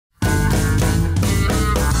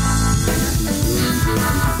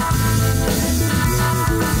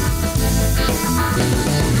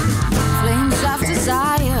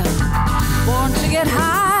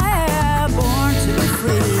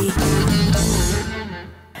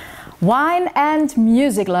Wine and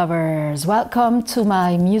music lovers, welcome to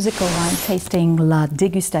my musical wine tasting La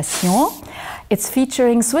Dégustation. It's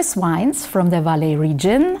featuring Swiss wines from the Valais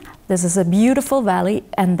region. This is a beautiful valley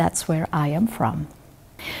and that's where I am from.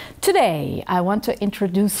 Today I want to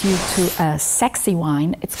introduce you to a sexy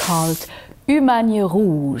wine. It's called HUMAGNE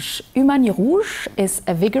ROUGE. HUMAGNE ROUGE is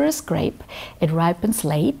a vigorous grape. It ripens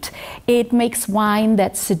late. It makes wine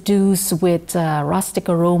that seduce with rustic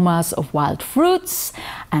aromas of wild fruits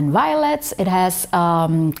and violets. It has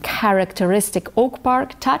characteristic oak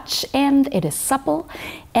bark touch and it is supple,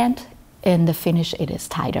 and in the finish it is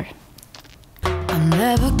tighter. I'm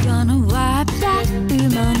never gonna wipe that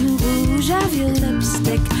HUMAGNE ROUGE of your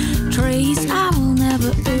lipstick trace. I will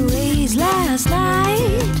never erase last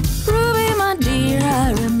night. Ruby, my dear,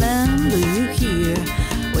 I remember you here.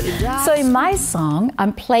 So in my song,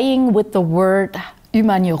 I'm playing with the word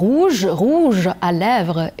HUMAGNE ROUGE. Rouge à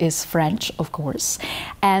lèvres is French, of course,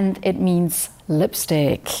 and it means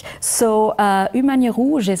lipstick. So HUMAGNE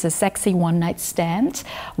ROUGE is a sexy one-night stand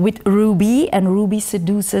with Ruby, and Ruby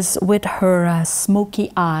seduces with her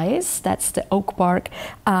smoky eyes, that's the oak bark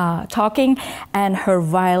talking, and her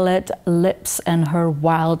violet lips and her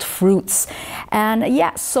wild fruits. And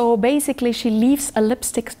yeah, so basically she leaves a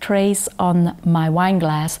lipstick trace on my wine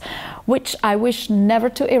glass, which I wish never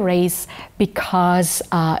to erase because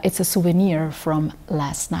it's a souvenir from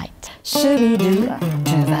last night. Shoo-be-doo,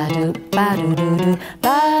 doo-ba-doo, ba-doo-doo-doo,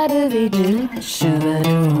 ba-doo-be-doo,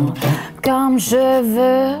 shoo-ba-doo. Comme je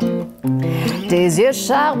veux, tes yeux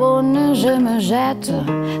charbonneux, je me jette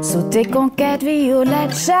sous tes conquêtes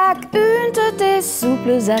violettes. Chacune de tes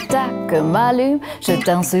souples attaques m'allume. Je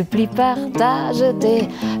t'en supplie, partage tes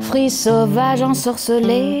fruits sauvages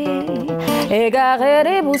ensorcelés. Égaré,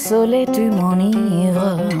 déboussolé, tu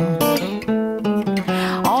m'enivres.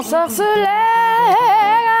 Ensorcelé,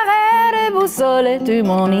 égaré, déboussolé, tu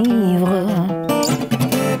m'enivres.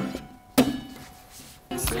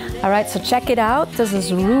 All right, so check it out. This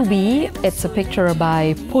is Ruby. It's a picture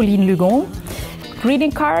by Pauline Lugon.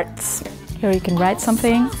 Greeting cards. Here you can write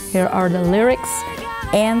something. Here are the lyrics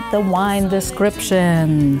and the wine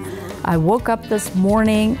description. I woke up this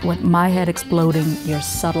morning with my head exploding. Your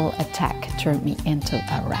subtle attack turned me into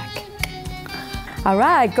a wreck. All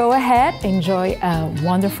right, go ahead, enjoy a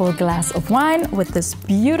wonderful glass of wine with this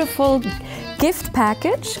beautiful gift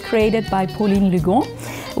package created by Pauline Lugon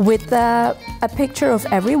with a picture of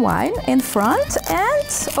every wine in front,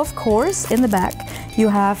 and of course in the back you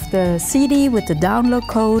have the CD with the download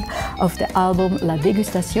code of the album La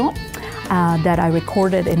Dégustation that I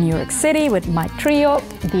recorded in New York City with my trio,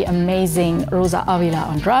 the amazing Rosa Avila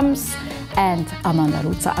on drums and Amanda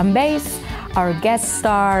Ruzza on bass, our guest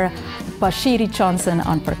star Bashiri Johnson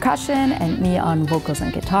on percussion, and me on vocals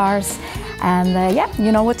and guitars. And yeah,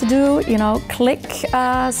 you know what to do, you know, click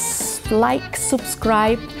like,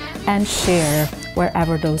 subscribe and share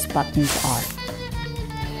wherever those buttons are.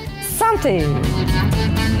 Santé!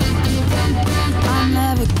 I'm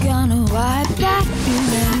never gonna wipe that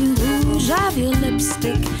HUMAGNE ROUGE of your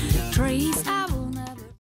lipstick